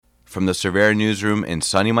From the Cervera newsroom in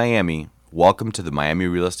sunny Miami, welcome to the Miami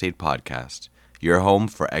Real Estate Podcast, your home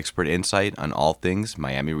for expert insight on all things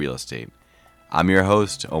Miami real estate. I'm your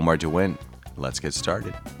host, Omar DeWint. Let's get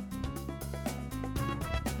started.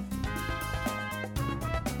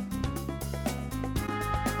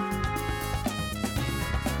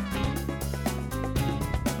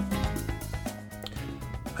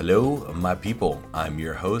 Hello, my people. I'm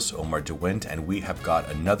your host, Omar DeWint, and we have got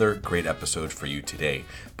another great episode for you today.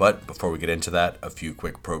 But before we get into that, a few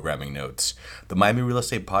quick programming notes. The Miami Real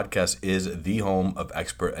Estate Podcast is the home of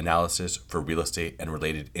expert analysis for real estate and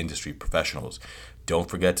related industry professionals. Don't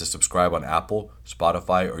forget to subscribe on Apple,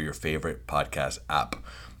 Spotify, or your favorite podcast app.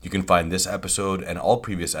 You can find this episode and all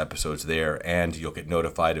previous episodes there, and you'll get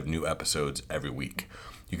notified of new episodes every week.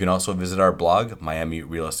 You can also visit our blog,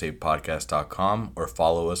 MiamiRealEstatePodcast.com, or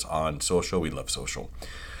follow us on social. We love social.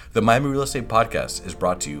 The Miami Real Estate Podcast is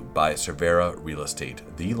brought to you by Cervera Real Estate,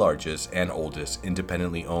 the largest and oldest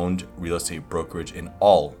independently owned real estate brokerage in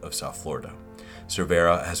all of South Florida.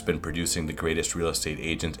 Cervera has been producing the greatest real estate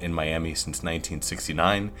agents in Miami since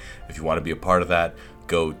 1969. If you want to be a part of that,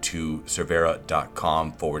 go to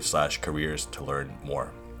cervera.com/careers to learn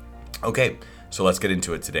more. Okay, so let's get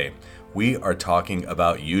into it today. We are talking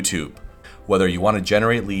about YouTube. Whether you want to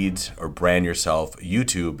generate leads or brand yourself,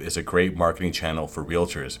 YouTube is a great marketing channel for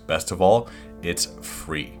realtors. Best of all, it's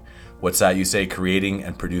free. What's that you say? Creating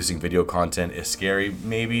and producing video content is scary?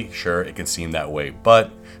 Maybe, sure, it can seem that way,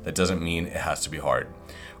 but that doesn't mean it has to be hard.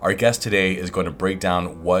 Our guest today is going to break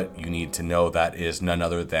down what you need to know. That is none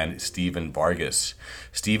other than Steven Vargas.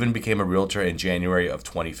 Steven became a realtor in January of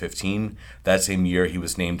 2015. That same year, he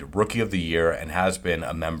was named Rookie of the Year and has been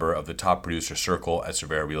a member of the top producer circle at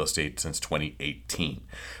Cervera Real Estate since 2018.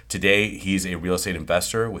 Today, he's a real estate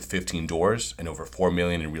investor with 15 doors and over $4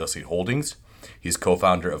 million in real estate holdings. He's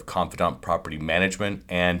co-founder of Confidant Property Management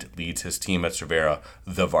and leads his team at Cervera,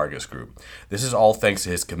 the Vargas Group. This is all thanks to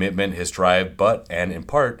his commitment, his drive, and in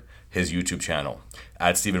part, his YouTube channel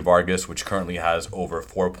at Steven Vargas, which currently has over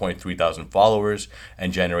 4.3 thousand followers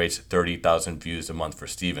and generates 30,000 views a month for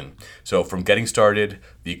Steven. So from getting started,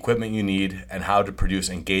 the equipment you need, and how to produce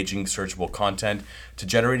engaging, searchable content to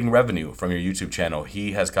generating revenue from your YouTube channel,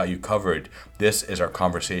 he has got you covered. This is our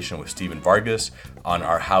conversation with Steven Vargas on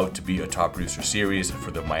our How to Be a Top Producer series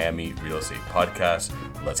for the Miami Real Estate Podcast.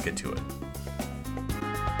 Let's get to it.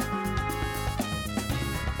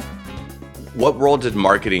 What role did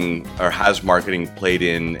marketing or has marketing played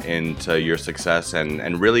into your success,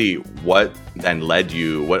 and really what then led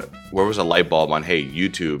you, where was a light bulb on, hey,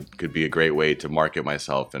 YouTube could be a great way to market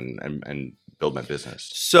myself and build my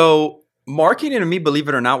business? So marketing to me, believe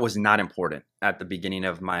it or not, was not important at the beginning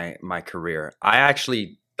of my career. I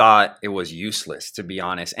actually thought it was useless, to be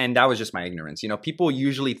honest. And that was just my ignorance. You know, people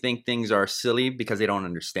usually think things are silly because they don't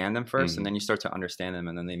understand them first. And then you start to understand them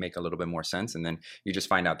and then they make a little bit more sense. And then you just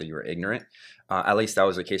find out that you were ignorant. At least that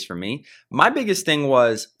was the case for me. My biggest thing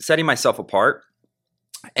was setting myself apart.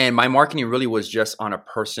 And my marketing really was just on a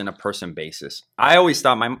person basis. I always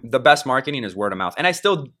thought the best marketing is word of mouth. And I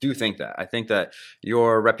still do think that. I think that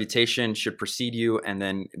your reputation should precede you. And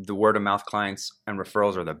then the word of mouth clients and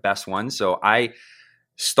referrals are the best ones. So I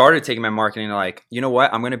started taking my marketing like, you know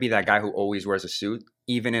what? I'm going to be that guy who always wears a suit,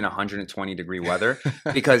 even in 120-degree weather,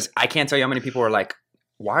 because I can't tell you how many people are like,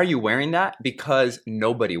 why are you wearing that? Because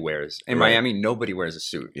nobody wears. In Miami, nobody wears a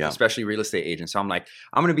suit, especially real estate agents. So I'm like,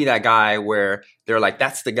 I'm going to be that guy where they're like,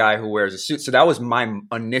 that's the guy who wears a suit. So that was my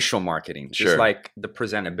initial marketing, just like the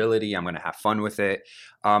presentability. I'm going to have fun with it.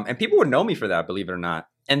 And people would know me for that, believe it or not.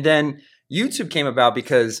 And then YouTube came about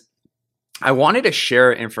because I wanted to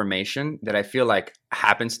share information that I feel like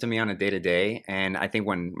happens to me on a day-to-day. And I think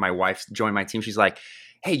when my wife joined my team, she's like,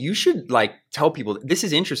 hey, you should like tell people this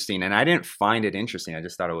is interesting. And I didn't find it interesting. I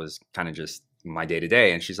just thought it was kind of just my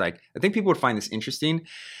day-to-day. And she's like, I think people would find this interesting.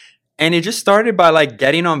 And it just started by like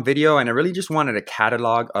getting on video. And I really just wanted to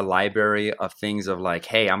catalog a library of things of like,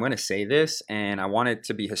 hey, I'm going to say this. And I want it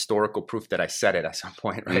to be historical proof that I said it at some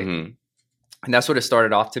point, right? Mm-hmm. And that's what it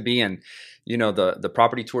started off to be. And, you know, the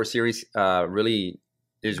property tour series really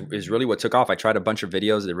is really what took off. I tried a bunch of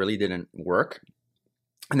videos that really didn't work.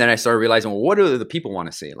 And then I started realizing, well, what do the people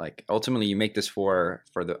want to see? Like, ultimately, you make this for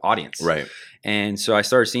the audience. Right. And so I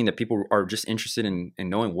started seeing that people are just interested in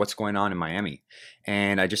knowing what's going on in Miami.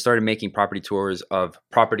 And I just started making property tours of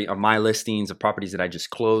my listings, of properties that I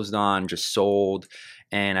just closed on, just sold.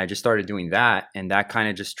 And I just started doing that. And that kind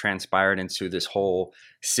of just transpired into this whole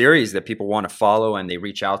series that people want to follow. And they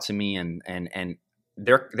reach out to me and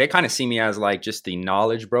they kind of see me as like just the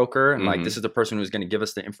knowledge broker. And like, this is the person who's going to give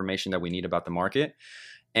us the information that we need about the market.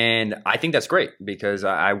 And I think that's great because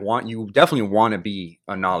you definitely want to be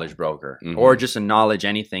a knowledge broker Mhm. or just a knowledge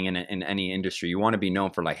anything in any industry. You want to be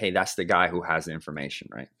known for like, hey, that's the guy who has the information,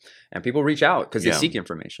 right? And people reach out because they Yeah. seek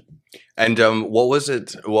information. And what was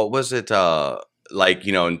it? Like,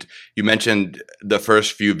 you know, and you mentioned the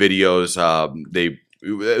first few videos.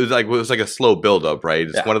 It was like a slow build up, right?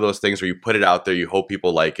 It's Yeah. one of those things where you put it out there, you hope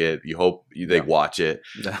people like it, you hope they Yeah. watch it.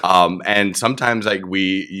 Yeah. And sometimes like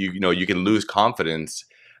you can lose confidence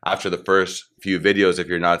after the first few videos if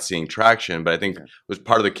you're not seeing traction. But I think was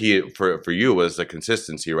part of the key for you was the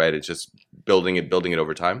consistency, right? It's just building it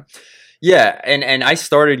over time. Yeah, and I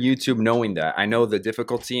started YouTube knowing that. I know the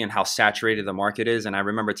difficulty and how saturated the market is. And I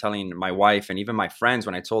remember telling my wife and even my friends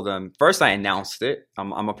when I told them, first I announced it.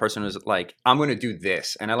 I'm a person who's like, I'm going to do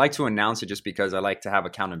this. And I like to announce it just because I like to have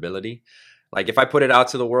accountability. Like if I put it out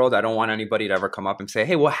to the world, I don't want anybody to ever come up and say,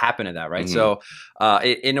 hey, what happened to that, right? Mhm. So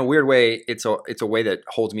in a weird way, it's a way that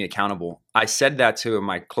holds me accountable. I said that to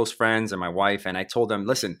my close friends and my wife, and I told them,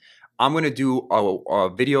 listen, I'm going to do a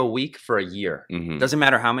video a week for a year. Mhm. Doesn't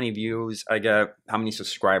matter how many views I get, how many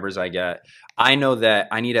subscribers I get. I know that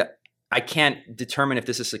I can't determine if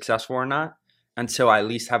this is successful or not until I at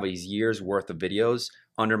least have a year's worth of videos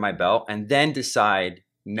under my belt and then decide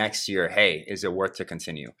next year, hey, is it worth to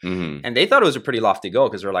continue? Mhm. And they thought it was a pretty lofty goal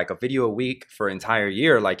because they're like, a video a week for an entire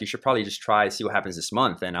year. Like you should probably just try see what happens this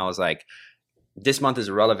month. And I was like, this month is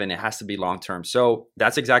irrelevant. It has to be long-term. So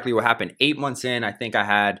that's exactly what happened. 8 months in, I think I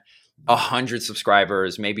had 100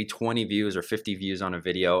 subscribers, maybe 20 views or 50 views on a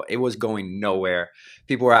video. It was going nowhere.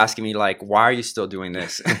 People were asking me like, why are you still doing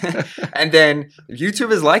this? And then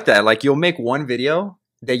YouTube is like that. Like you'll make one video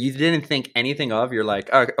that you didn't think anything of. You're like,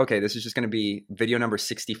 oh, okay, this is just going to be video number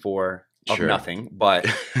 64 of Sure. nothing. But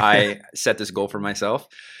I set this goal for myself.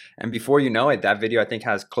 And before you know it, that video I think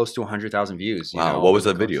has close to 100,000 views. Wow. What was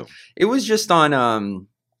that video? It was just on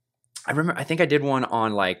I remember, I think I did one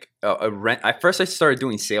on like a rent. At first I started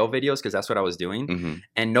doing sale videos because that's what I was doing. Mhm.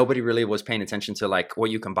 And nobody really was paying attention to like what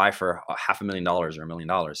you can buy for $500,000 or $1 million.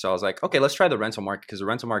 So I was like, okay, let's try the rental market because the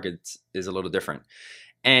rental market is a little different.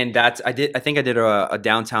 And I think I did a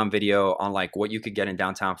downtown video on like what you could get in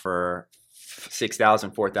downtown for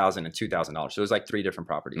 $6,000, $4,000, and $2,000. So it was like 3 different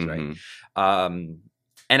properties, Mhm. right?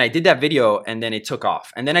 And I did that video and then it took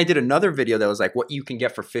off. And then I did another video that was like what you can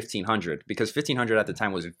get for $1,500 because $1,500 at the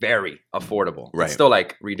time was very affordable. Right. It's still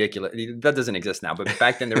like ridiculous. That doesn't exist now. But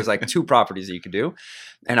back then there was like 2 properties that you could do.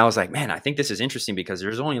 And I was like, man, I think this is interesting because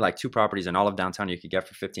there's only like 2 properties in all of downtown you could get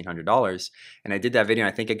for $1,500. And I did that video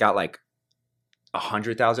and I think it got like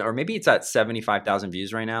 100,000 or maybe it's at 75,000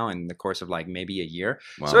 views right now in the course of like maybe a year.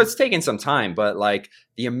 Wow. So it's taken some time, but like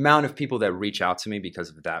the amount of people that reach out to me because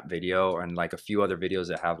of that video and like a few other videos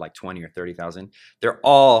that have like 20 or 30,000, they're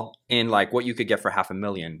all in like what you could get for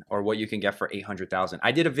 $500,000 or what you can get for 800,000.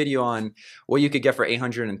 I did a video on what you could get for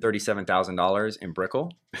 $837,000 in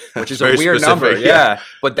Brickell, which is a Very weird specific, number. yeah. Yeah.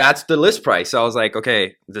 But that's the list price. So I was like,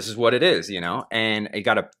 okay, this is what it is, you know? And it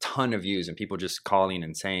got a ton of views and people just calling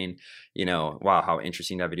and saying, you know, wow, how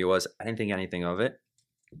interesting that video was. I didn't think anything of it.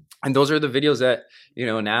 And those are the videos that, you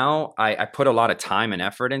know, now I put a lot of time and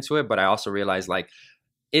effort into it, but I also realized like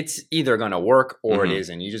it's either going to work or Mhm. it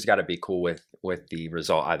isn't. You just got to be cool with the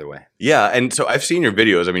result either way. Yeah, and so I've seen your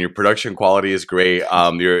videos. I mean, your production quality is great.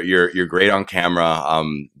 You're great on camera.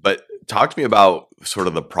 But talk to me about sort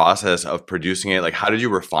of the process of producing it. Like, how did you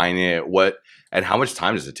refine it? And how much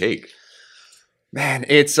time does it take? Man,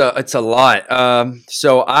 it's a lot.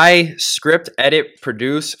 So I script, edit,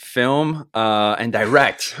 produce, film, and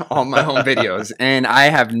direct all my home videos, and I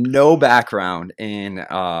have no background in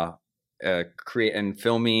creating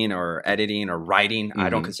filming or editing or writing. I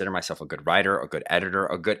don't Mhm. consider myself a good writer, a good editor,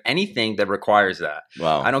 a good anything that requires that.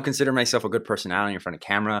 Wow. I don't consider myself a good personality in front of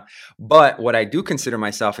camera, but what I do consider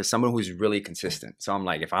myself is someone who's really consistent. So I'm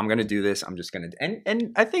like, if I'm going to do this, I'm just going to,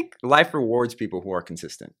 and I think life rewards people who are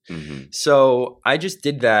consistent. Mhm. So I just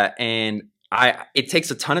did that, and it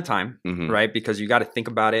takes a ton of time, Mhm. right? Because you got to think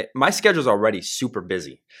about it. My schedule's already super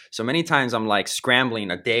busy. So many times I'm like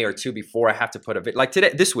scrambling a day or two before I have to put a video. Like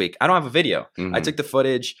this week, I don't have a video. Mhm. I took the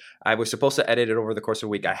footage. I was supposed to edit it over the course of a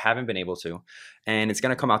week. I haven't been able to. And it's going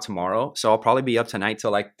to come out tomorrow. So I'll probably be up tonight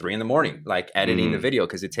till like 3 a.m, like editing the Mhm. video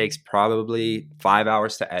because it takes probably 5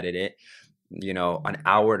 hours to edit it. You know, an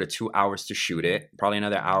hour to 2 hours to shoot it, probably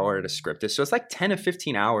another hour to script it. So it's like 10 to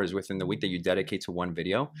 15 hours within the week that you dedicate to one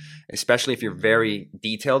video, especially if you're very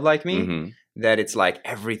detailed like me, Mhm. that it's like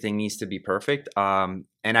everything needs to be perfect. And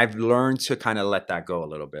I've learned to kind of let that go a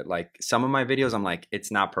little bit. Like some of my videos, I'm like,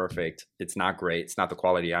 it's not perfect. It's not great. It's not the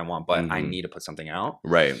quality I want, but I Mhm. need to put something out.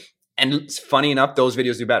 Right. And it's funny enough, those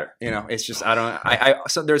videos do better. You know, it's just,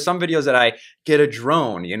 so there's some videos that I get a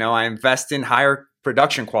drone, you know, I invest in higher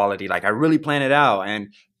production quality. Like I really plan it out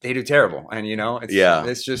and they do terrible. And, you know,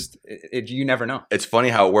 it's just, you never know. It's funny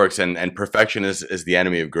how it works. And perfection is the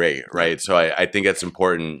enemy of great, right? So I think it's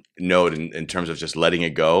important note in terms of just letting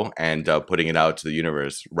it go and putting it out to the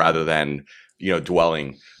universe rather than, you know,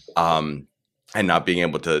 dwelling and not being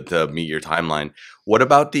able to meet your timeline. What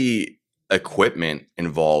about the equipment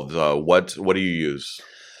involved? What do you use?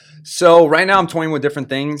 So right now I'm toying with different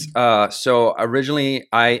things. So originally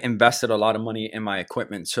I invested a lot of money in my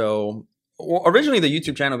equipment. So originally the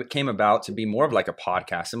YouTube channel came about to be more of like a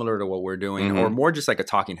podcast, similar to what we're doing, or more just like a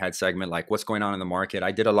talking head segment, like what's going on in the market.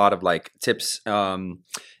 I did a lot of like tips and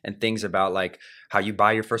things about like how you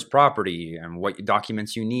buy your first property and what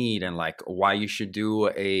documents you need and like why you should do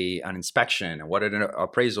an inspection and what an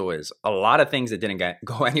appraisal is. A lot of things that didn't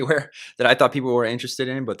go anywhere that I thought people were interested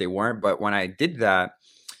in, but they weren't. But when I did that,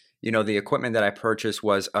 you know, the equipment that I purchased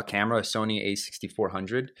was a camera, a Sony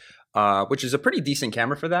a6400, which is a pretty decent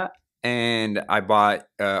camera for that. And I bought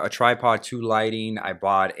a tripod, 2 lighting. I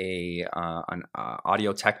bought an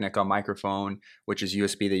Audio-Technica microphone, which is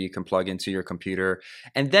USB that you can plug into your computer.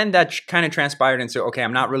 And then that kind of transpired into, okay,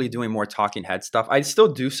 I'm not really doing more talking head stuff. I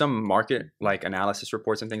still do some market like analysis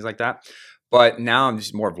reports and things like that. But now I'm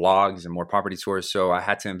just more vlogs and more property tours. So I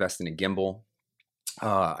had to invest in a gimbal.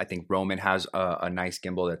 I think Roman has a nice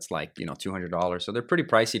gimbal that's like, you know, $200. So they're pretty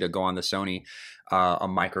pricey to go on the Sony. A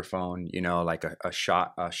microphone, you know, like a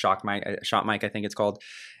shot mic, I think it's called.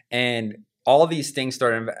 And all these things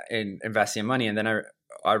started investing in money. And then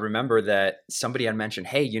I remember that somebody had mentioned,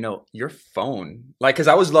 hey, you know, your phone, like, cause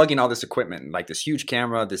I was lugging all this equipment, like this huge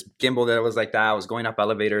camera, this gimbal that was like that. I was going up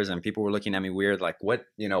elevators and people were looking at me weird. Like, what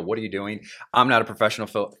are you doing? I'm not a professional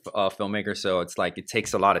filmmaker. So it's like, it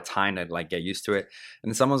takes a lot of time to like get used to it.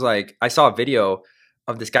 And someone's like, I saw a video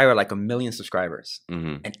of this guy with like 1 million subscribers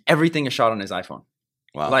and everything is shot on his iPhone.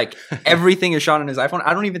 Wow. Like everything is shot on his iPhone.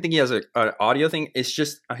 I don't even think he has an audio thing. It's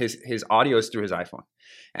just his audio is through his iPhone.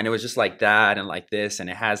 And it was just like that and like this. And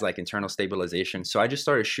it has like internal stabilization. So I just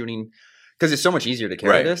started shooting because it's so much easier to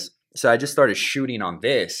carry this. So I just started shooting on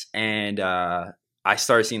this and I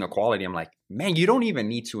started seeing the quality. I'm like, man, you don't even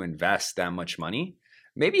need to invest that much money.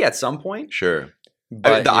 Maybe at some point. Sure.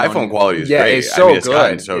 But the iPhone quality is great. It's so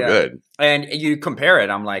good. It's so good. And you compare it.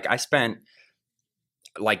 I'm like, I spent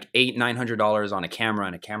like $800-900 on a camera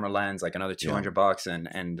and a camera lens, like another $200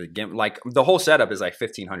 and the game, like the whole setup is like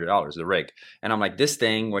 $1,500, the rig. And I'm like, this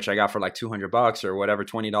thing, which I got for like $200 or whatever,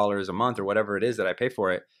 $20 a month or whatever it is that I pay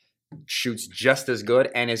for it, shoots just as good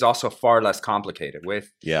and is also far less complicated. With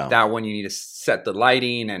that one, you need to set the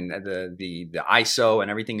lighting and the ISO and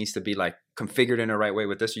everything needs to be like configured in the right way.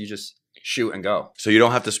 With this, you just shoot and go. So you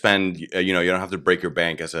don't have to spend, you don't have to break your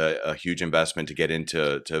bank as a huge investment to get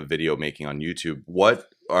into video making on YouTube. What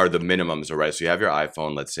are the minimums, right? So you have your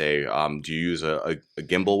iPhone, let's say. Do you use a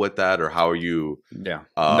gimbal with that, or how are you? Yeah.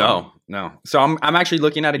 No. So I'm actually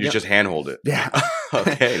looking at a gimbal. You just handhold it. Yeah.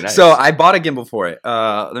 Okay, nice. So I bought a gimbal for it.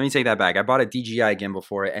 Let me take that back. I bought a DJI gimbal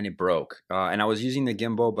for it and it broke. And I was using the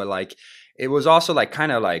gimbal, but like it was also like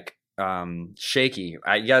kind of like shaky.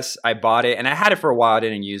 I guess I bought it and I had it for a while. I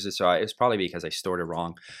didn't use it. So it's probably because I stored it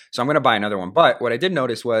wrong. So I'm going to buy another one. But what I did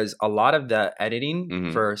notice was a lot of the editing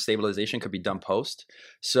for stabilization could be done post.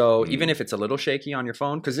 So even if it's a little shaky on your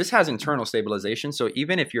phone, because this has internal stabilization. So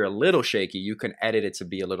even if you're a little shaky, you can edit it to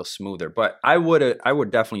be a little smoother. But I would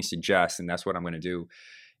definitely suggest, and that's what I'm going to do,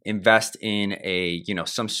 invest in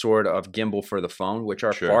some sort of gimbal for the phone, which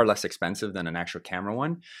are far less expensive than an actual camera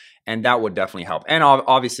one. And that would definitely help. And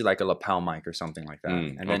obviously like a lapel mic or something like that.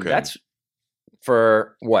 And then that's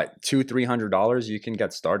for what, $200-300, you can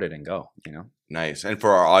get started and go, Nice. And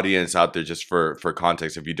for our audience out there, just for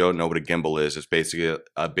context, if you don't know what a gimbal is, it's basically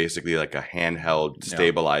like a handheld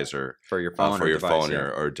stabilizer for your phone,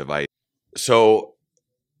 or device. So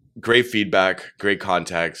great feedback, great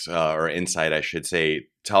context or insight, I should say.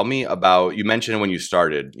 Tell me about, you mentioned when you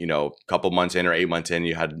started, a couple months in or 8 months in,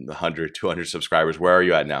 you had 100, 200 subscribers. Where are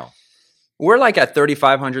you at now? We're like at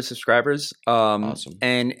 3,500 subscribers. Awesome.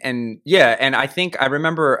 And I think I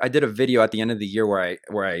remember I did a video at the end of the year where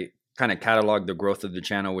I kind of cataloged the growth of the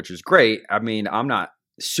channel, which is great. I mean, I'm not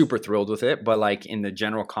super thrilled with it, but like in the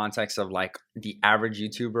general context of like the average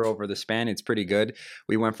YouTuber over the span, it's pretty good.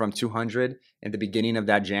 We went from 200 in the beginning of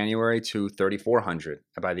that January to 3,400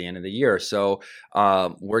 by the end of the year. So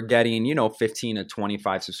we're getting 15 to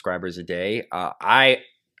 25 subscribers a day. I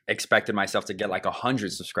expected myself to get like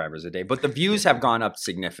 100 subscribers a day, but the views have gone up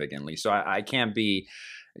significantly. So I can't be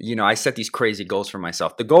I set these crazy goals for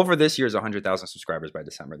myself. The goal for this year is 100,000 subscribers by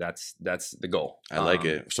December. That's the goal. I like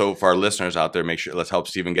it. So for our listeners out there, let's help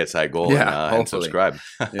Steven get that goal and subscribe.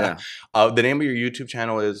 Yeah. The name of your YouTube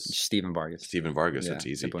channel is Steven Vargas. Steven Vargas. That's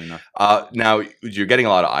easy. Simple enough. Now you're getting a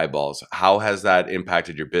lot of eyeballs. How has that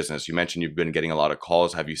impacted your business? You mentioned you've been getting a lot of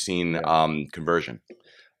calls. Have you seen conversion?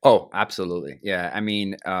 Oh, absolutely. Yeah. I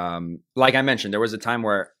mean, like I mentioned, there was a time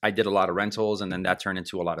where I did a lot of rentals and then that turned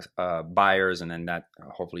into a lot of buyers and then that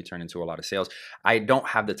hopefully turned into a lot of sales. I don't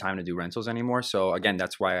have the time to do rentals anymore. So again,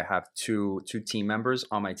 that's why I have two team members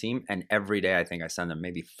on my team. And every day I think I send them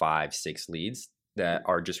maybe 5-6 leads that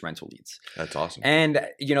are just rental leads. That's awesome. And,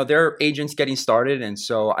 they're agents getting started. And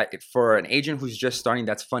so for an agent who's just starting,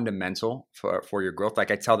 that's fundamental for your growth. Like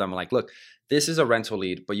I tell them, like, look, this is a rental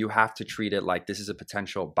lead, but you have to treat it like this is a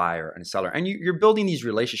potential buyer and seller. And you're building these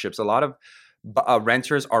relationships. A lot of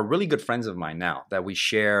renters are really good friends of mine now that we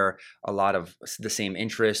share a lot of the same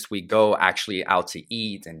interests. We go actually out to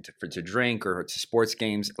eat and to drink or to sports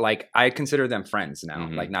games. Like I consider them friends now,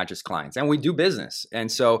 like not just clients, and we do business.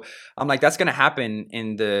 And so I'm like, that's going to happen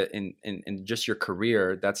in just your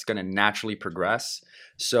career. That's going to naturally progress.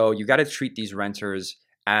 So you got to treat these renters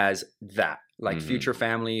as that, like future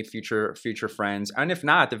family, future friends. And if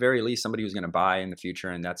not, at the very least, somebody who's going to buy in the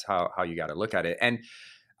future. And that's how you got to look at it. And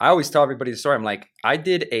I always tell everybody the story. I'm like, I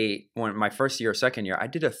did my first year or second year, I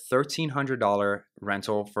did a $1,300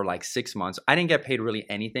 rental for like 6 months. I didn't get paid really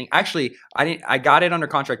anything. Actually, I got it under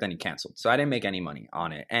contract and he canceled. So I didn't make any money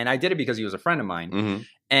on it. And I did it because he was a friend of mine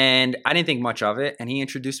and I didn't think much of it. And he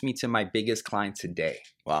introduced me to my biggest client today.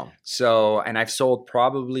 Wow. So, and I've sold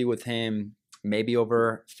probably with him maybe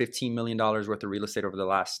over $15 million worth of real estate over the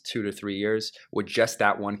last 2 to 3 years with just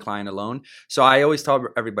that one client alone. So I always tell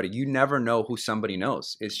everybody, you never know who somebody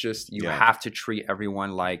knows. It's just you have to treat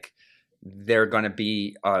everyone like they're going to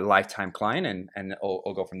be a lifetime client and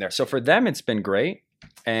it'll go from there. So for them, it's been great.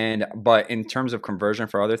 But in terms of conversion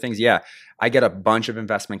for other things, I get a bunch of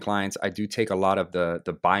investment clients. I do take a lot of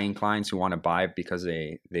the buying clients who want to buy because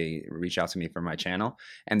they reach out to me for my channel,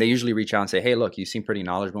 and they usually reach out and say, hey, look, you seem pretty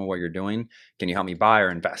knowledgeable in what you're doing. Can you help me buy or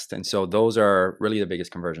invest? And so those are really the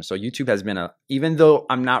biggest conversions. So YouTube has been even though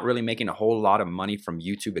I'm not really making a whole lot of money from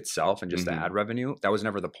YouTube itself and just the ad revenue, that was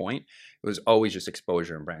never the point. It was always just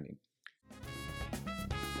exposure and branding.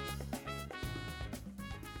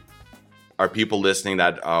 Are people listening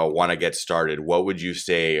that want to get started? What would you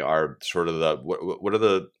say are sort of what are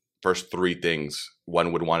the first 3 things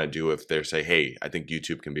one would want to do if they say, hey, I think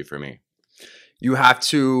YouTube can be for me? You have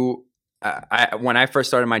to when I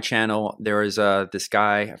first started my channel, there was this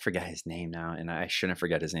guy, I forget his name now, and I shouldn't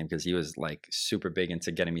forget his name because he was like super big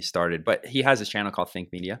into getting me started. But he has this channel called Think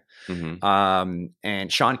Media,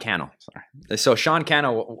 and Sean Cannell. Sorry. So Sean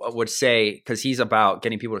Cannell would say, because he's about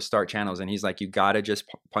getting people to start channels, and he's like, you gotta just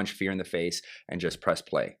punch fear in the face and just press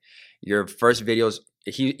play. Your first videos,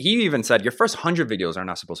 he even said, your first 100 videos are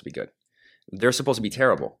not supposed to be good. They're supposed to be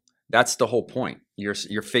terrible. That's the whole point.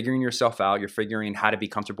 You're figuring yourself out. You're figuring how to be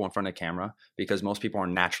comfortable in front of the camera because most people are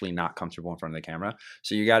naturally not comfortable in front of the camera.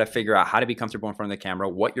 So you got to figure out how to be comfortable in front of the camera,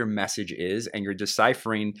 what your message is, and you're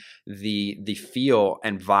deciphering the feel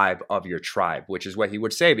and vibe of your tribe, which is what he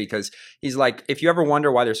would say, because he's like, if you ever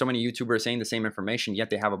wonder why there's so many YouTubers saying the same information,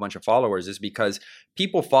 yet they have a bunch of followers, is because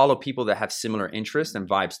people follow people that have similar interests and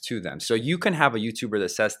vibes to them. So you can have a YouTuber that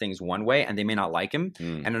says things one way and they may not like him,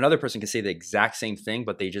 and another person can say the exact same thing,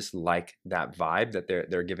 but they just like that vibe that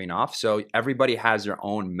they're giving off. So everybody has their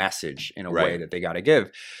own message in a way that they got to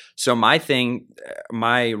give. So my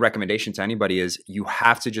recommendation to anybody is you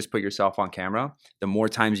have to just put yourself on camera. The more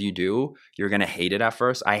times you do, you're going to hate it at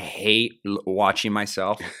first. I hate watching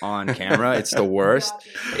myself on camera. It's the worst.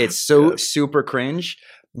 It's so super cringe.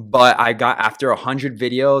 But I got after 100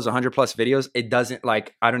 videos, 100 plus videos, it doesn't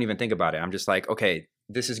I don't even think about it. I'm just like, okay,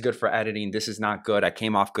 this is good for editing. This is not good. I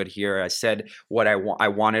came off good here. I said what I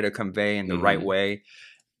wanted to convey in the right way.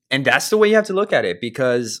 And that's the way you have to look at it,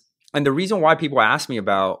 and the reason why people ask me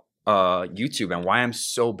about YouTube and why I'm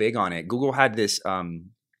so big on it, Google had this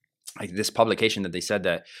this publication that they said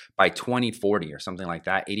that by 2040 or something like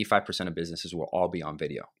that, 85% of businesses will all be on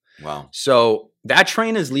video. Wow. So that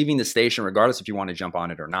train is leaving the station regardless if you want to jump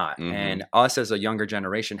on it or not. And us as a younger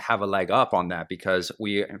generation have a leg up on that because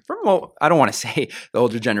I don't want to say the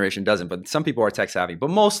older generation doesn't, but some people are tech savvy. But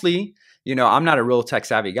mostly, I'm not a real tech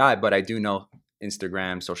savvy guy, but I do know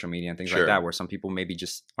Instagram, social media, and things like that, where some people maybe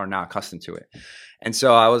just are not accustomed to it. And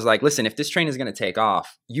so I was like, listen, if this train is going to take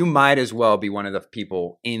off, you might as well be one of the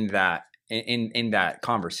people in that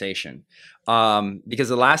conversation. Because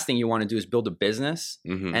the last thing you want to do is build a business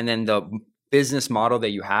and then business model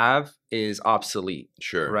that you have is obsolete.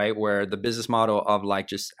 Sure. Right? Where the business model of like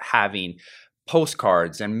just having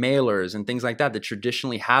postcards and mailers and things like that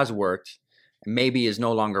traditionally has worked maybe is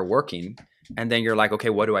no longer working. And then you're like, okay,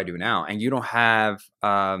 what do I do now? And you don't have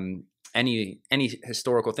any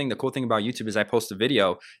historical thing. The cool thing about YouTube is I post a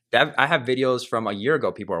video that I have videos from a year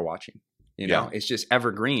ago people are watching. You know, it's just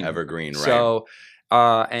evergreen. Evergreen, right? So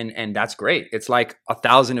and that's great. It's like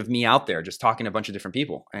 1,000 of me out there just talking to a bunch of different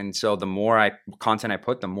people. And so the more content I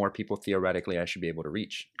put, the more people theoretically I should be able to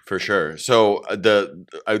reach. For sure. So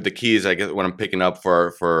the keys, I guess, what I'm picking up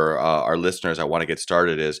for our listeners, I want to get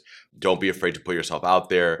started is don't be afraid to put yourself out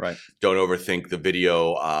there. Right. Don't overthink the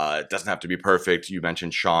video. It doesn't have to be perfect. You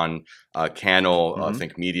mentioned Sean Cannell.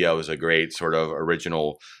 Think Media was a great sort of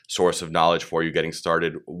original source of knowledge for you getting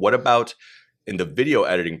started. What about in the video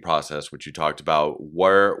editing process, which you talked about?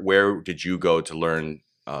 Where did you go to learn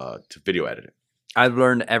to video edit it? I've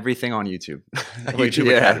learned everything on YouTube.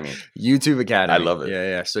 YouTube Academy. YouTube Academy. I love it.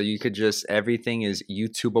 Yeah. So you could just, everything is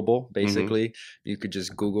YouTubeable, basically. You could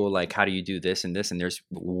just Google, like, how do you do this and this? And there's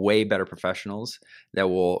way better professionals that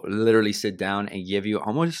will literally sit down and give you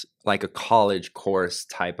almost like a college course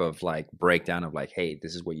type of like breakdown of like, hey,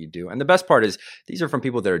 this is what you do. And the best part is these are from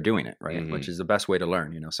people that are doing it, right? Which is the best way to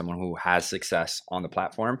learn, you know, someone who has success on the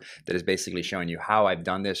platform that is basically showing you how I've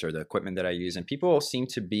done this or the equipment that I use. And people seem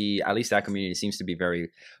to be, at least that community seems to be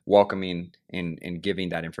very welcoming in giving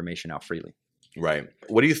that information out freely. Right.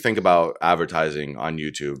 What do you think about advertising on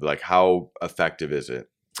YouTube? Like, how effective is it?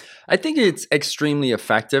 I think it's extremely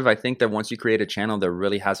effective. I think that once you create a channel that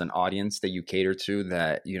really has an audience that you cater to,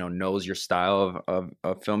 that, you know, knows your style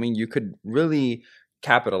of filming, you could really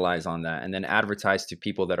capitalize on that and then advertise to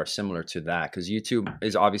people that are similar to that, because YouTube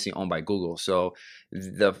is obviously owned by Google. So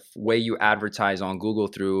the way you advertise on Google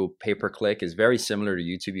through pay-per-click is very similar to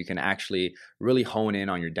YouTube. You can actually really hone in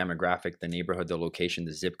on your demographic, the neighborhood, the location,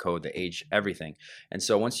 the zip code, the age, everything. And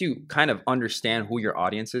so once you kind of understand who your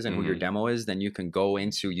audience is and who your demo is, then you can go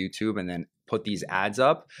into YouTube and then put these ads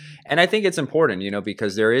up. And I think it's important, you know,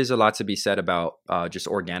 because there is a lot to be said about just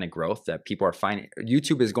organic growth that people are finding.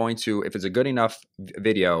 YouTube is going to, if it's a good enough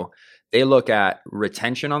video, they look at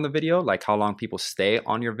retention on the video, like how long people stay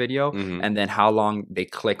on your video, and then how long they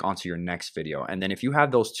click onto your next video. And then if you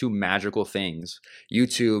have those two magical things,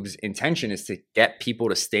 YouTube's intention is to get people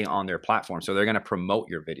to stay on their platform. So they're going to promote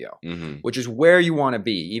your video, which is where you want to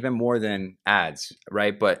be, even more than ads,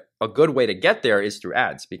 right? But a good way to get there is through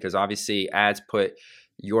ads, because obviously ads put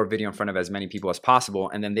your video in front of as many people as possible,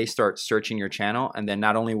 and then they start searching your channel, and then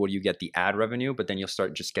not only will you get the ad revenue, but then you'll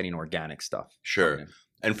start just getting organic stuff. Sure.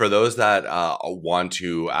 And for those that want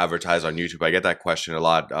to advertise on YouTube, I get that question a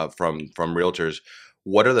lot from realtors.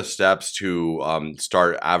 What are the steps to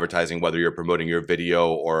start advertising, whether you're promoting your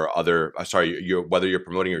video or whether you're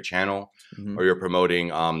promoting your channel or you're promoting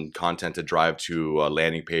content to drive to a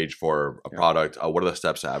landing page for a product? What are the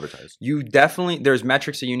steps to advertise? There's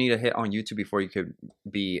metrics that you need to hit on YouTube before you could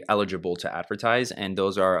be eligible to advertise. And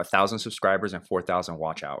those are 1,000 subscribers and 4,000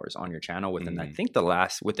 watch hours on your channel within, I think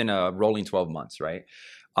within a rolling 12 months, right?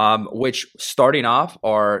 Which starting off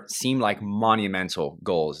seem like monumental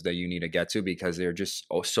goals that you need to get to, because they're just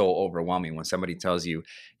so overwhelming when somebody tells you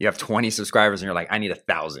you have 20 subscribers and you're like, I need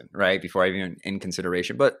 1,000, right? Before I even in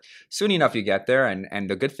consideration. But soon enough you get there. And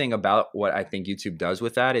the good thing about what I think YouTube does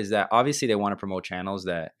with that is that obviously they want to promote channels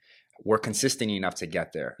that were consistent enough to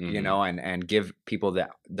get there, you know, and give people the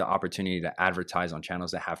opportunity to advertise on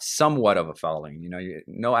channels that have somewhat of a following. You know,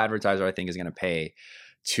 no advertiser I think is going to pay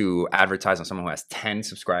to advertise on someone who has 10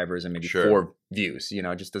 subscribers and maybe 4 views. You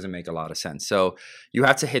know, it just doesn't make a lot of sense. So you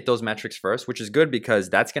have to hit those metrics first, which is good because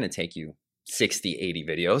that's going to take you 60, 80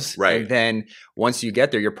 videos. Right. And then once you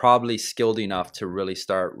get there, you're probably skilled enough to really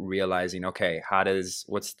start realizing, okay,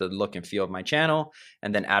 what's the look and feel of my channel?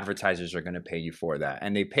 And then advertisers are going to pay you for that.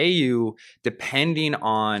 And they pay you depending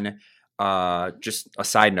on just a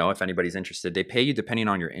side note, if anybody's interested, they pay you depending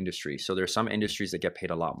on your industry. So there's some industries that get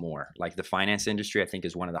paid a lot more. Like the finance industry, I think,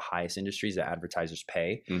 is one of the highest industries that advertisers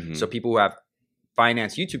pay. So people who have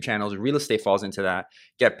finance YouTube channels, real estate falls into that,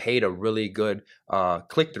 get paid a really good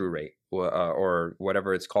click-through rate. Or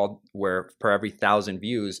whatever it's called, where per every 1,000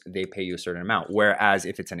 views, they pay you a certain amount. Whereas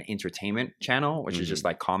if it's an entertainment channel, which is just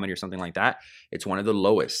like comedy or something like that, it's one of the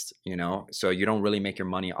lowest, you know? So you don't really make your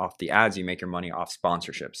money off the ads, you make your money off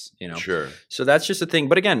sponsorships, you know? Sure. So that's just a thing.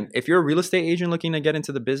 But again, if you're a real estate agent looking to get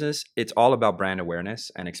into the business, it's all about brand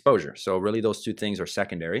awareness and exposure. So really those two things are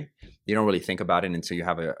secondary. You don't really think about it until you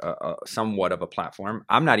have a somewhat of a platform.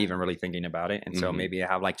 I'm not even really thinking about it until maybe I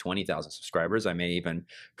have like 20,000 subscribers. I may even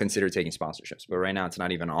consider taking taking sponsorships, but right now it's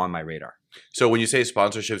not even on my radar. So when you say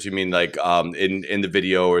sponsorships, you mean like in the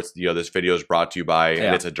video, or it's, this video is brought to you by,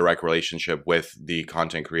 and it's a direct relationship with the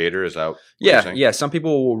content creator? Is that what you're saying? Yeah. Some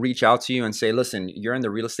people will reach out to you and say, listen, you're in the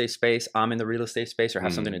real estate space, I'm in the real estate space, or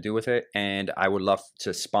have something to do with it, and I would love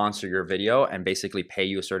to sponsor your video and basically pay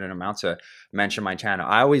you a certain amount to mention my channel.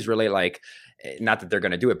 I always relate, like, not that they're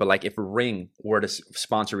going to do it, but like if Ring were to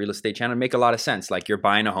sponsor real estate channel, it'd make a lot of sense. Like, you're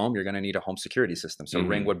buying a home, you're going to need a home security system. So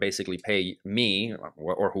Ring would basically pay me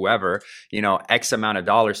or whoever, X amount of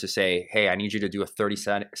dollars to say, hey, I need you to do a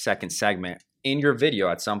 30-second segment in your video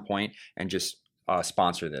at some point and just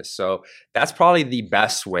sponsor this. So that's probably the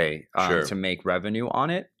best way to make revenue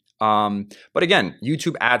on it. But again,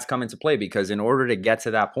 YouTube ads come into play, because in order to get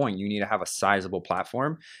to that point, you need to have a sizable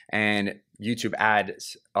platform, and YouTube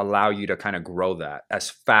ads allow you to kind of grow that as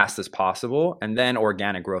fast as possible. And then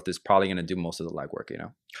organic growth is probably going to do most of the legwork,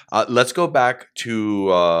 Let's go back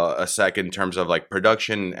to a second in terms of like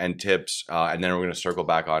production and tips. And then we're going to circle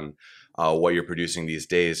back on what you're producing these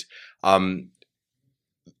days.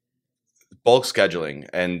 Bulk scheduling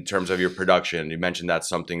in terms of your production, you mentioned that's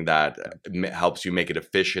something that helps you make it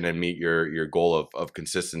efficient and meet your goal of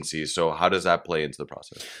consistency. So how does that play into the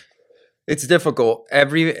process? It's difficult.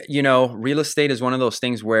 Real estate is one of those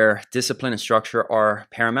things where discipline and structure are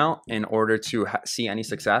paramount in order to see any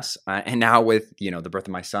success. And now with, the birth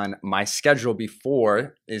of my son, my schedule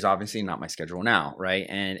before is obviously not my schedule now, right?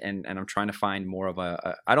 And I'm trying to find more of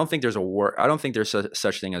I don't think there's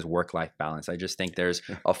such thing as work-life balance. I just think there's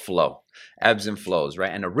a flow, ebbs and flows,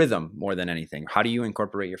 right? And a rhythm more than anything. How do you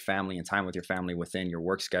incorporate your family and time with your family within your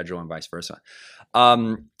work schedule and vice versa?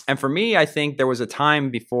 And for me, I think there was a time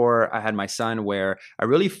before I had my son where I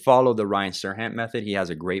really followed the Ryan Serhant method. He has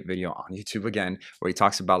a great video on YouTube again, where he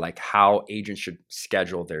talks about like how agents should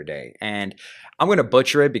schedule their day. And I'm going to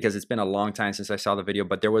butcher it because it's been a long time since I saw the video,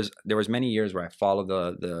 but there was many years where I followed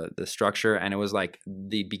the structure, and it was like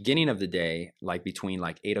the beginning of the day, like between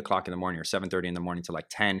like 8 o'clock in the morning or 7:30 in the morning to like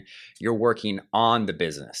 10, you're working on the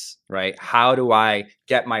business, right? How do I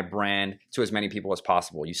get my brand to as many people as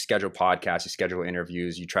possible? You schedule podcasts, you schedule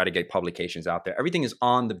interviews, you try to get publications out there. Everything is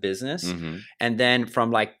on the business. And then from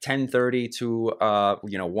like 10:30 to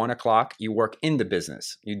 1 o'clock, you work in the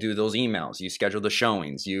business. You do those emails, you schedule the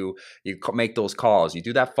showings, you make those calls, you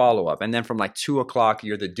do that follow-up. And then from like 2 o'clock,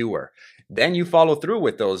 you're the doer. Then you follow through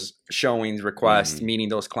with those showings requests, meeting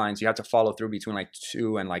those clients. You have to follow through between like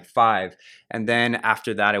 2 and like 5. And then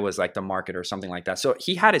after that, it was like the market or something like that. So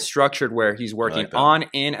he had it structured where he's working on,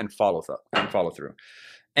 in, and follow through.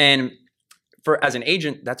 And as an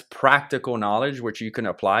agent, that's practical knowledge which you can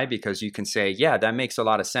apply, because you can say, yeah, that makes a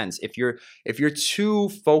lot of sense. If you're too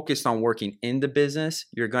focused on working in the business,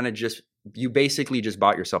 you basically just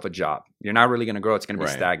bought yourself a job. You're not really going to grow. It's going to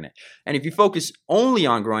be stagnant. And if you focus only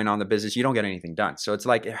on growing on the business, you don't get anything done. So it's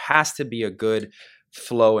like, it has to be a good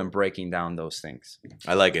flow and breaking down those things.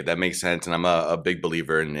 I like it. That makes sense. And I'm a big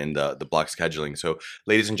believer in the block scheduling. So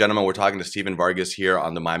ladies and gentlemen, we're talking to Steven Vargas here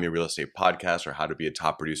on the Miami Real Estate Podcast, or How to Be a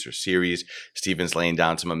Top Producer series. Steven's laying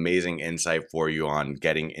down some amazing insight for you on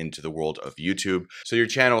getting into the world of YouTube. So your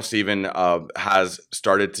channel, Steven, has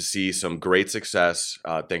started to see some great success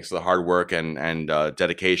thanks to the hard work and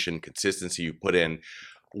dedication, consistency you put in.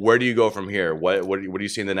 Where do you go from here? What do you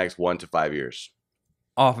see in the next 1 to 5 years?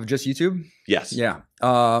 Off of just YouTube? Yes. Yeah.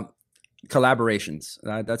 Collaborations.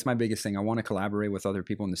 That's my biggest thing. I want to collaborate with other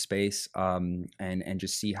people in the space, and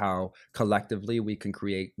just see how collectively we can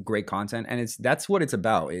create great content. And that's what it's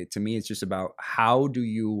about. To me, it's just about how do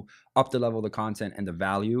you up the level of the content and the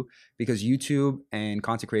value, because YouTube and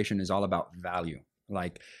content creation is all about value.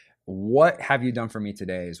 Like, what have you done for me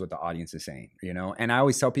today is what the audience is saying, And I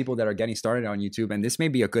always tell people that are getting started on YouTube, and this may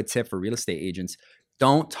be a good tip for real estate agents,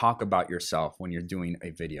 don't talk about yourself when you're doing a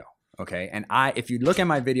video, okay? And if you look at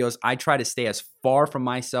my videos, I try to stay as far from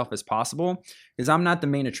myself as possible, because I'm not the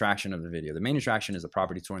main attraction of the video. The main attraction is the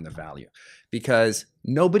property tour and the value, because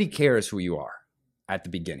nobody cares who you are at the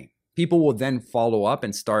beginning. People will then follow up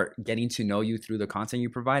and start getting to know you through the content you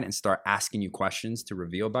provide and start asking you questions to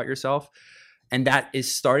reveal about yourself. And that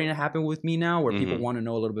is starting to happen with me now, where people want to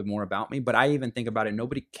know a little bit more about me. But I even think about it,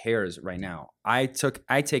 nobody cares right now. I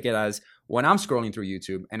take it as, when I'm scrolling through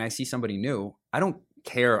YouTube and I see somebody new, I don't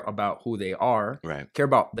care about who they are. Right. I care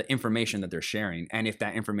about the information that they're sharing, and if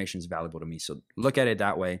that information is valuable to me. So look at it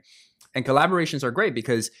that way. And collaborations are great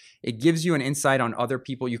because it gives you an insight on other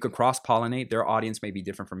people. You could cross-pollinate. Their audience may be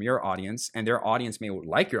different from your audience, and their audience may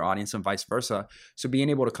like your audience and vice versa. So being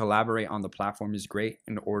able to collaborate on the platform is great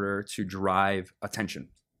in order to drive attention.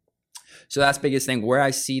 So that's the biggest thing. Where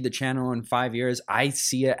I see the channel in 5 years, I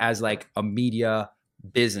see it as like a media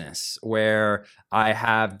business where I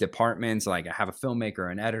have departments, like I have a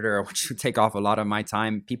filmmaker, an editor, which would take off a lot of my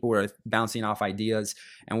time. People were bouncing off ideas,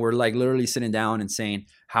 and we're like literally sitting down and saying,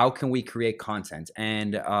 how can we create content?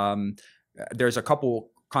 And there's a couple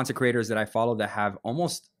content creators that I follow that have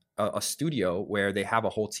almost a studio where they have a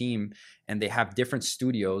whole team, and they have different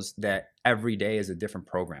studios that every day is a different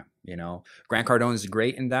program. You know, Grant Cardone is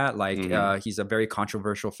great in that. Like he's a very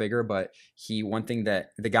controversial figure, but one thing that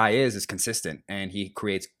the guy is consistent, and he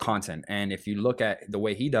creates content. And if you look at the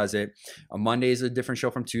way he does it, a Monday is a different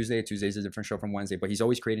show from Tuesday is a different show from Wednesday, but he's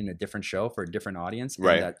always creating a different show for a different audience.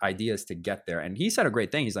 Right. And that idea is to get there. And he said a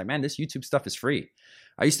great thing. He's like, man, this YouTube stuff is free.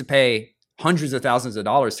 I used to pay hundreds of thousands of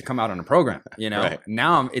dollars to come out on a program, you know. Right.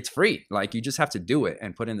 Now it's free. Like, you just have to do it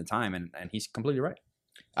and put in the time, and he's completely right.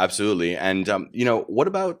 Absolutely. And you know, what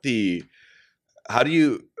about how do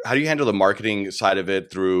you handle the marketing side of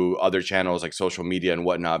it through other channels like social media and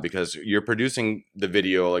whatnot? Because you're producing the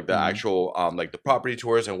video, like the actual like the property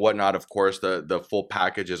tours and whatnot. Of course, the full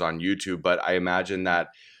package is on YouTube, but I imagine that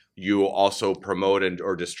you also promote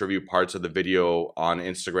or distribute parts of the video on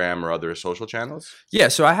Instagram or other social channels? Yeah,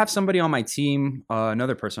 so I have somebody on my team,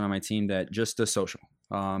 another person on my team that just does social.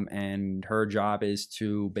 And her job is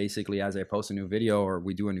to basically, as I post a new video or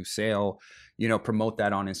we do a new sale, you know, promote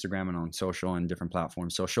that on Instagram and on social and different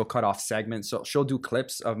platforms. So she'll cut off segments. So she'll do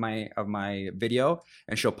clips of my video,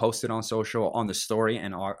 and she'll post it on social, on the story,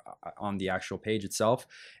 and on the actual page itself.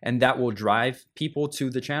 And that will drive people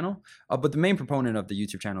to the channel. But the main proponent of the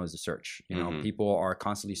YouTube channel is the search. You know, people are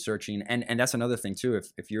constantly searching. And that's another thing too.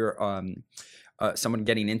 If you're someone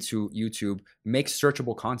getting into YouTube, make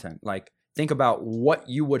searchable content. Like, think about what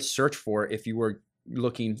you would search for if you were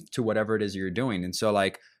looking to whatever it is you're doing. And so,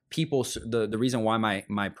 like, people, the reason why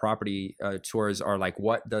my property tours are like,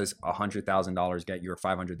 what does $100,000 get you, or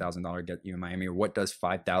 $500,000 get you in Miami, or what does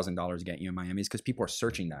 $5,000 get you in Miami, is because people are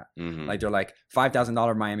searching that. Like, they're like,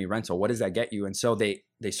 $5,000 Miami rental, what does that get you? And so they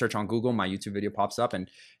search on Google, my YouTube video pops up, and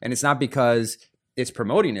it's not because it's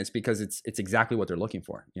promoting, it's because it's exactly what they're looking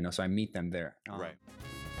for, you know. So I meet them there. Right.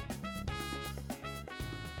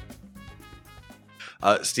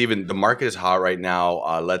 Steven, the market is hot right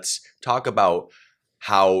now. Let's talk about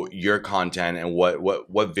how your content and what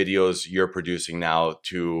videos you're producing now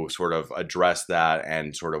to sort of address that,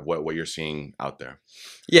 and sort of what you're seeing out there.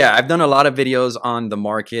 Yeah, I've done a lot of videos on the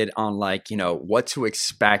market, on, like, you know, what to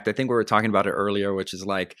expect. I think we were talking about it earlier, which is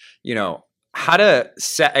like, you know, how to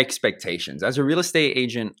set expectations. As a real estate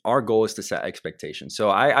agent, our goal is to set expectations. So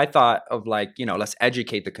I thought of, like, you know, let's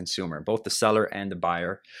educate the consumer, both the seller and the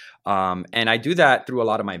buyer. And I do that through a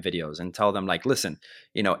lot of my videos, and tell them, like, listen,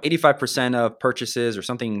 you know, 85% of purchases or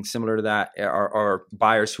something similar to that are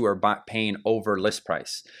buyers who are paying over list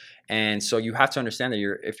price. And so you have to understand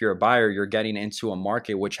that if you're a buyer, you're getting into a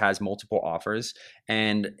market which has multiple offers.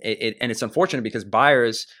 And it's unfortunate because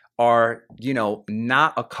buyers are, you know,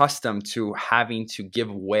 not accustomed to having to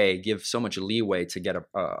give so much leeway to get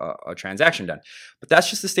a transaction done. But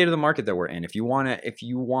that's just the state of the market that we're in. If you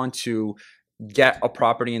want to get a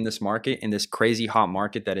property in this market, in this crazy hot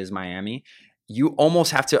market that is Miami, you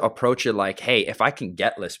almost have to approach it like, hey, if I can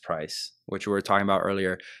get list price, which we were talking about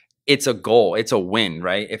earlier, it's a goal, it's a win,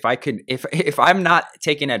 right? If I'm not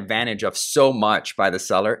taking advantage of so much by the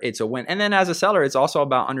seller, it's a win. And then as a seller, it's also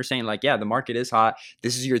about understanding, like, yeah, the market is hot.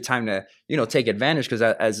 This is your time to, you know, take advantage, because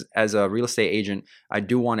as a real estate agent, I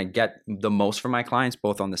do want to get the most from my clients,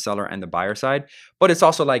 both on the seller and the buyer side. But it's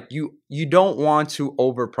also like, you don't want to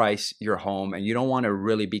overprice your home, and you don't want to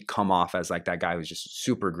really come off as like that guy who's just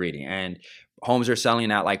super greedy, and homes are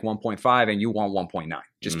selling at like 1.5 and you want 1.9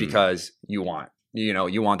 just because you want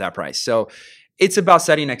that price. So it's about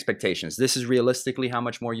setting expectations. This is realistically how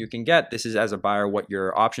much more you can get. This is, as a buyer, what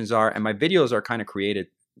your options are. And my videos are kind of created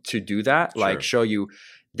to do that, Sure. like show you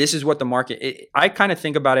this is what the market, I kind of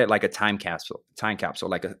think about it like a time capsule,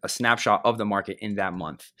 like a snapshot of the market in that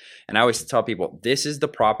month. And I always tell people, this is the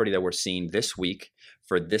property that we're seeing this week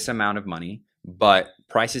for this amount of money. But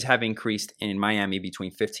prices have increased in Miami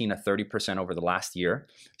between 15 to 30% over the last year.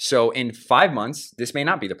 So in 5 months, this may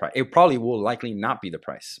not be the price. It probably will likely not be the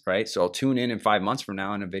price, right? So tune in 5 months from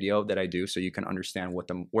now in a video that I do, so you can understand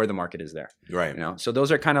where the market is there. Right. You know, so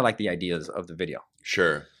those are kind of like the ideas of the video.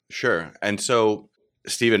 Sure. And so,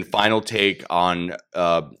 Steven, final take on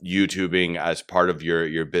YouTubing as part of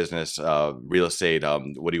your business, real estate.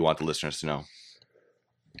 What do you want the listeners to know?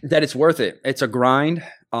 That it's worth it. It's a grind.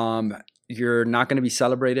 You're not going to be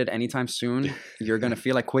celebrated anytime soon. You're going to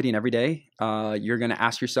feel like quitting every day. You're going to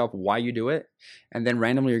ask yourself why you do it. And then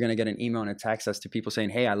randomly, you're going to get an email and a text as to people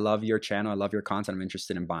saying, hey, I love your channel. I love your content. I'm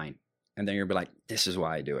interested in buying. And then you'll be like, this is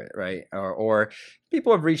why I do it, right? Or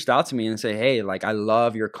people have reached out to me and say, hey, like, I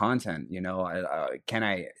love your content, can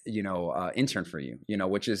I, intern for you,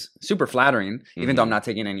 which is super flattering, even though I'm not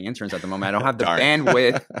taking any interns at the moment. I don't have the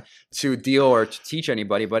bandwidth to deal or to teach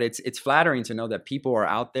anybody, but it's flattering to know that people are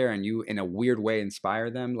out there and you in a weird way inspire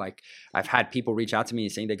them. Like, I've had people reach out to me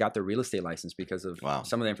saying they got their real estate license because of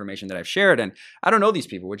some of the information that I've shared. And I don't know these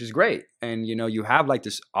people, which is great. And, you have like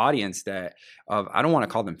this audience that I don't want to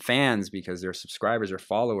call them fans because they're subscribers or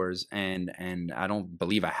followers. And I don't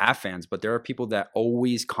believe I have fans, but there are people that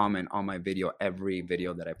always comment on my video, every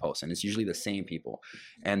video that I post. And it's usually the same people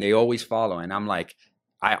and they always follow. And I'm like,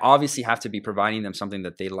 I obviously have to be providing them something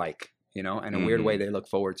that they like, in a weird way, they look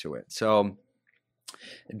forward to it. So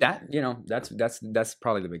that, that's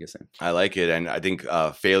probably the biggest thing. I like it. And I think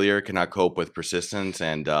failure cannot cope with persistence.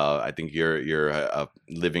 And I think you're a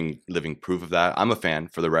living proof of that. I'm a fan,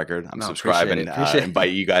 for the record. I'm subscribed and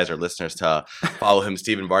invite you guys, our listeners, to follow him,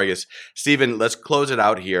 Steven Vargas. Steven, let's close it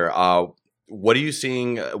out here. What are you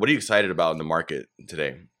seeing? What are you excited about in the market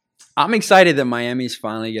today? I'm excited that Miami's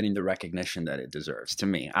finally getting the recognition that it deserves. To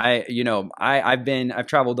me, I've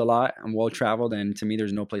traveled a lot. I'm well traveled, and to me,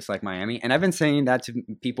 there's no place like Miami. And I've been saying that to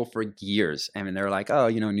people for years. I mean, they're like, "Oh,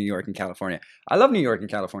 New York and California." I love New York and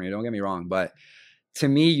California. Don't get me wrong, but to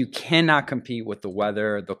me, you cannot compete with the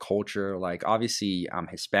weather, the culture. Like, obviously, I'm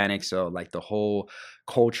Hispanic, so like the whole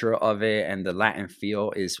culture of it and the Latin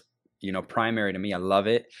feel is, primary to me. I love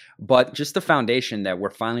it. But just the foundation that we're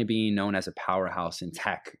finally being known as a powerhouse in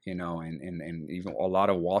tech, and even a lot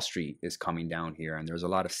of Wall Street is coming down here. And there's a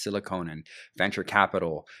lot of silicone and venture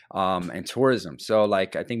capital and tourism. So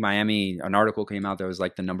like, I think Miami, an article came out that was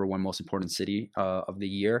like the #1 most important city of the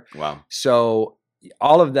year. Wow. So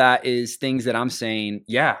all of that is things that I'm saying,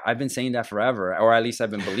 yeah, I've been saying that forever, or at least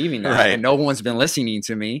I've been believing that, and no one's been listening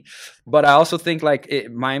to me. But I also think like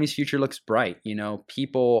Miami's future looks bright.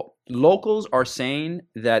 Locals are saying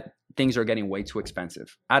that things are getting way too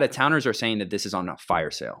expensive. Out-of-towners are saying that this is on a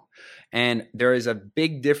fire sale. And there is a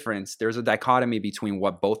big difference. There's a dichotomy between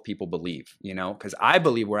what both people believe, because I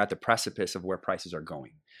believe we're at the precipice of where prices are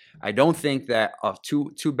going. I don't think that a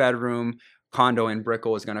two-bedroom condo in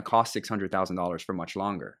Brickell is going to cost $600,000 for much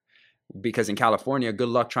longer, because in California, good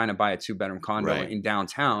luck trying to buy a 2-bedroom condo in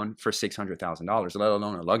downtown for $600,000, let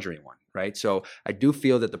alone a luxury one, right? So I do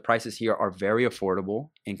feel that the prices here are very affordable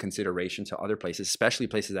in consideration to other places, especially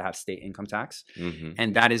places that have state income tax,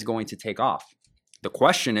 and that is going to take off. The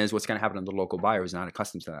question is, what's going to happen to the local buyer who's not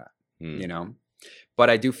accustomed to that, But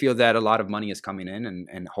I do feel that a lot of money is coming in,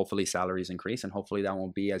 and hopefully salaries increase, and hopefully that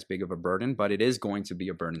won't be as big of a burden, but it is going to be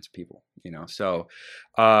a burden to people, So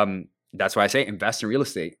that's why I say invest in real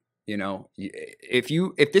estate.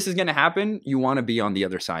 If this is going to happen, you want to be on the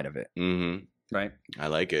other side of it. Right. I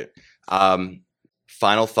like it.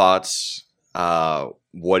 Final thoughts.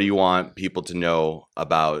 What do you want people to know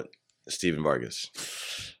about Steven Vargas?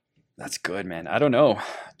 That's good, man. I don't know.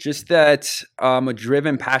 Just that I'm a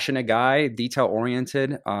driven, passionate guy,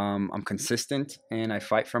 detail-oriented. I'm consistent, and I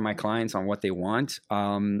fight for my clients on what they want.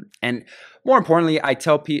 And more importantly, I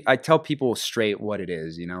tell people straight what it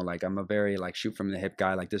is. Like, I'm a very shoot from the hip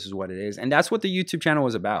guy. Like, this is what it is, and that's what the YouTube channel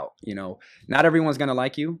is about. Not everyone's gonna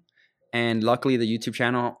like you. And luckily, the YouTube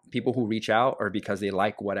channel, people who reach out are because they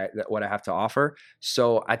like what I have to offer.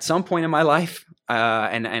 So at some point in my life,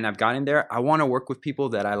 and I've gotten there, I want to work with people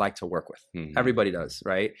that I like to work with. Everybody does,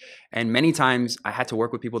 right? And many times I had to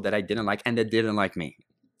work with people that I didn't like and that didn't like me.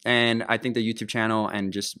 And I think the YouTube channel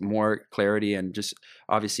and just more clarity and just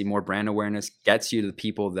obviously more brand awareness gets you to the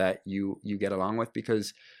people that you get along with,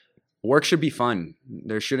 because work should be fun.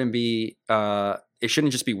 There shouldn't be, it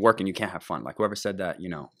shouldn't just be work and you can't have fun. Like, whoever said that,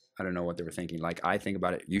 I don't know what they were thinking. Like, I think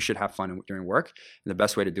about it, you should have fun during work. And the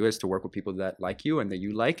best way to do it is to work with people that like you and that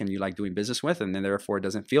you like and you like doing business with, and then therefore it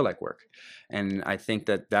doesn't feel like work. And I think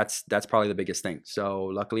that that's probably the biggest thing. So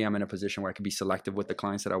luckily I'm in a position where I can be selective with the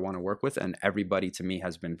clients that I want to work with, and everybody to me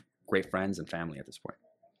has been great friends and family at this point.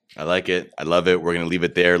 I like it. I love it. We're going to leave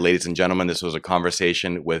it there. Ladies and gentlemen, this was a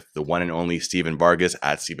conversation with the one and only Steven Vargas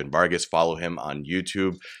at Steven Vargas. Follow him on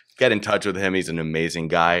YouTube. Get in touch with him. He's an amazing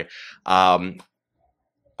guy.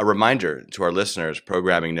 A reminder to our listeners,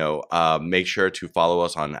 programming note, make sure to follow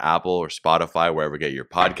us on Apple or Spotify, wherever you get your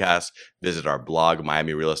podcasts. Visit our blog,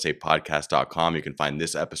 MiamiRealEstatePodcast.com. You can find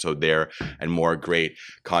this episode there and more great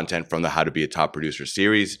content from the How to Be a Top Producer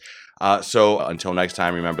series. So until next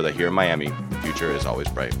time, remember that here in Miami, the future is always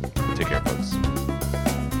bright. Take care, folks.